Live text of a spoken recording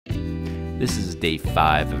This is day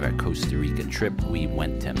 5 of our Costa Rica trip. We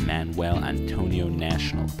went to Manuel Antonio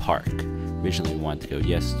National Park. Originally we wanted to go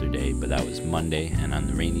yesterday, but that was Monday, and on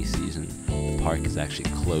the rainy season, the park is actually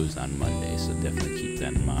closed on Monday, so definitely keep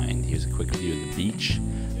that in mind. Here's a quick view of the beach,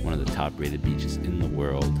 one of the top-rated beaches in the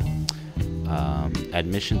world.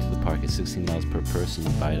 Admission to the park is $16 per person.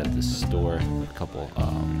 You buy it at the store, a couple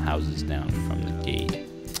houses down from the gate.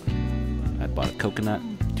 I bought a coconut,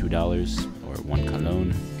 $2, or one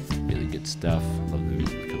cologne. Really good stuff. Love the meat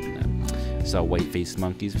and coconut. Saw white-faced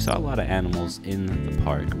monkeys. We saw a lot of animals in the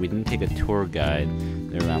park. We didn't take a tour guide.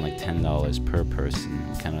 They're around like $10 per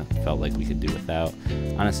person. Kind of felt like we could do without.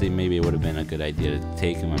 Honestly, maybe it would have been a good idea to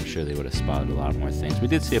take them. I'm sure they would have spotted a lot more things. We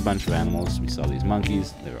did see a bunch of animals. We saw these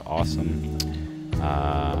monkeys. They were awesome.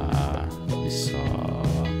 We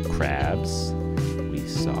saw crabs. We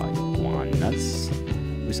saw iguanas.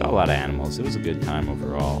 We saw a lot of animals. It was a good time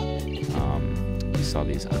overall. We saw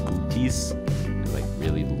these agoutis, like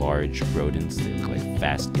really large rodents. They look like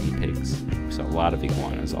fast guinea pigs. We saw a lot of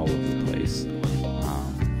iguanas all over the place.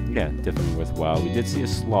 Yeah, definitely worthwhile. We did see a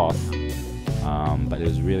sloth, but it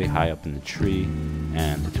was really high up in the tree,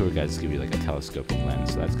 and the tour guides give you like a telescopic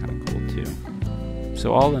lens, so that's kind of cool too.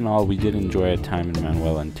 So all in all, we did enjoy our time in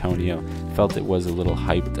Manuel Antonio. Felt it was a little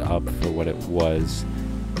hyped up for what it was.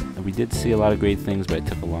 We did see a lot of great things, but it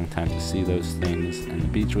took a long time to see those things, and the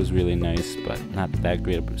beach was really nice, but not that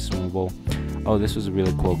great but swimmable. Oh, this was a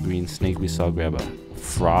really cool green snake we saw. Grab a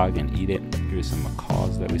frog and eat it. Here's some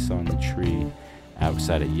macaws that we saw in the tree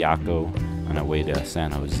outside of Yaco on our way to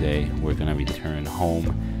San Jose. We're gonna return home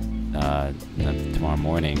tomorrow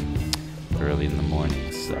morning, early in the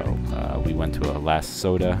morning. So we went to a Last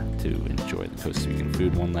Soda to enjoy the Costa Rican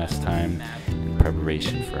food one last time in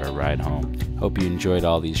preparation for our ride home. Hope you enjoyed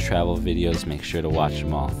all these travel videos. Make sure to watch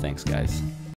them all. Thanks, guys.